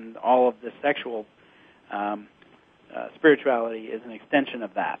 and all of the sexual spirituality is an extension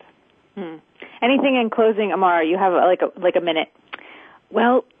of that. Anything in closing, Amara? You have like a minute.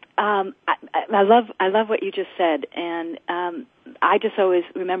 Well, I love what you just said, and I just always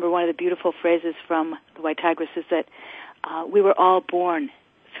remember one of the beautiful phrases from the White Tigresses that we were all born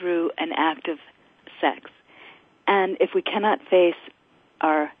through an act of sex, and if we cannot face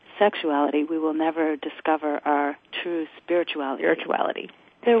our sexuality, we will never discover our true spirituality.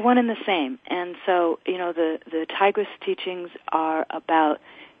 They're one and the same, and so the Tigress teachings are about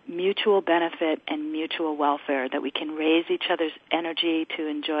mutual benefit and mutual welfare, that we can raise each other's energy to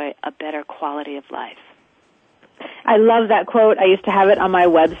enjoy a better quality of life. I love that quote. I used to have it on my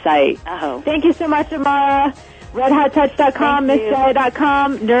website. Oh. Thank you so much, Amara. RedHotTouch.com,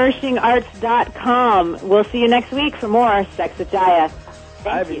 MissJaya.com, NourishingArts.com. We'll see you next week for more Sex with Jaya.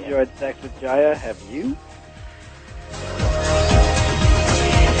 I've enjoyed Sex with Jaya. Have you?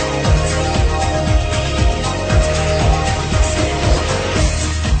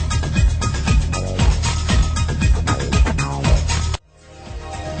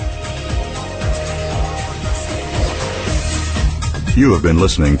 You have been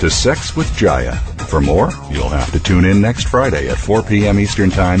listening to Sex with Jaya. For more, you'll have to tune in next Friday at 4 p.m. Eastern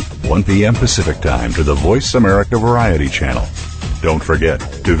Time, 1 p.m. Pacific Time to the Voice America Variety Channel. Don't forget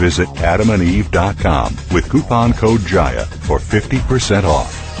to visit adamandeve.com with coupon code JAYA for 50%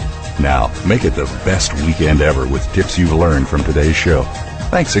 off. Now, make it the best weekend ever with tips you've learned from today's show.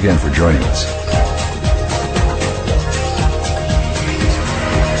 Thanks again for joining us.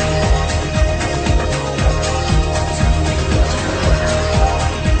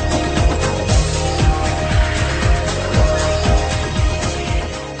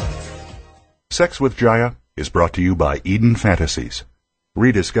 Sex with Jaya is brought to you by Eden Fantasies.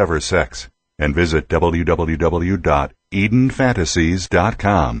 Rediscover sex and visit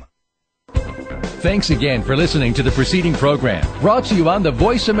www.edenfantasies.com. Thanks again for listening to the preceding program, brought to you on the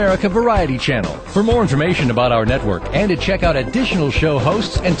Voice America Variety Channel. For more information about our network and to check out additional show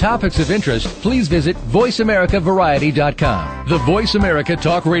hosts and topics of interest, please visit voiceamericavariety.com. The Voice America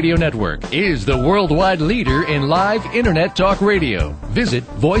Talk Radio Network is the worldwide leader in live Internet talk radio. Visit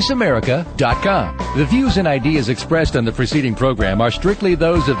voiceamerica.com. The views and ideas expressed on the preceding program are strictly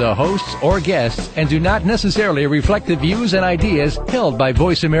those of the hosts or guests and do not necessarily reflect the views and ideas held by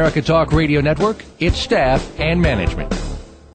Voice America Talk Radio Network, its staff, and management.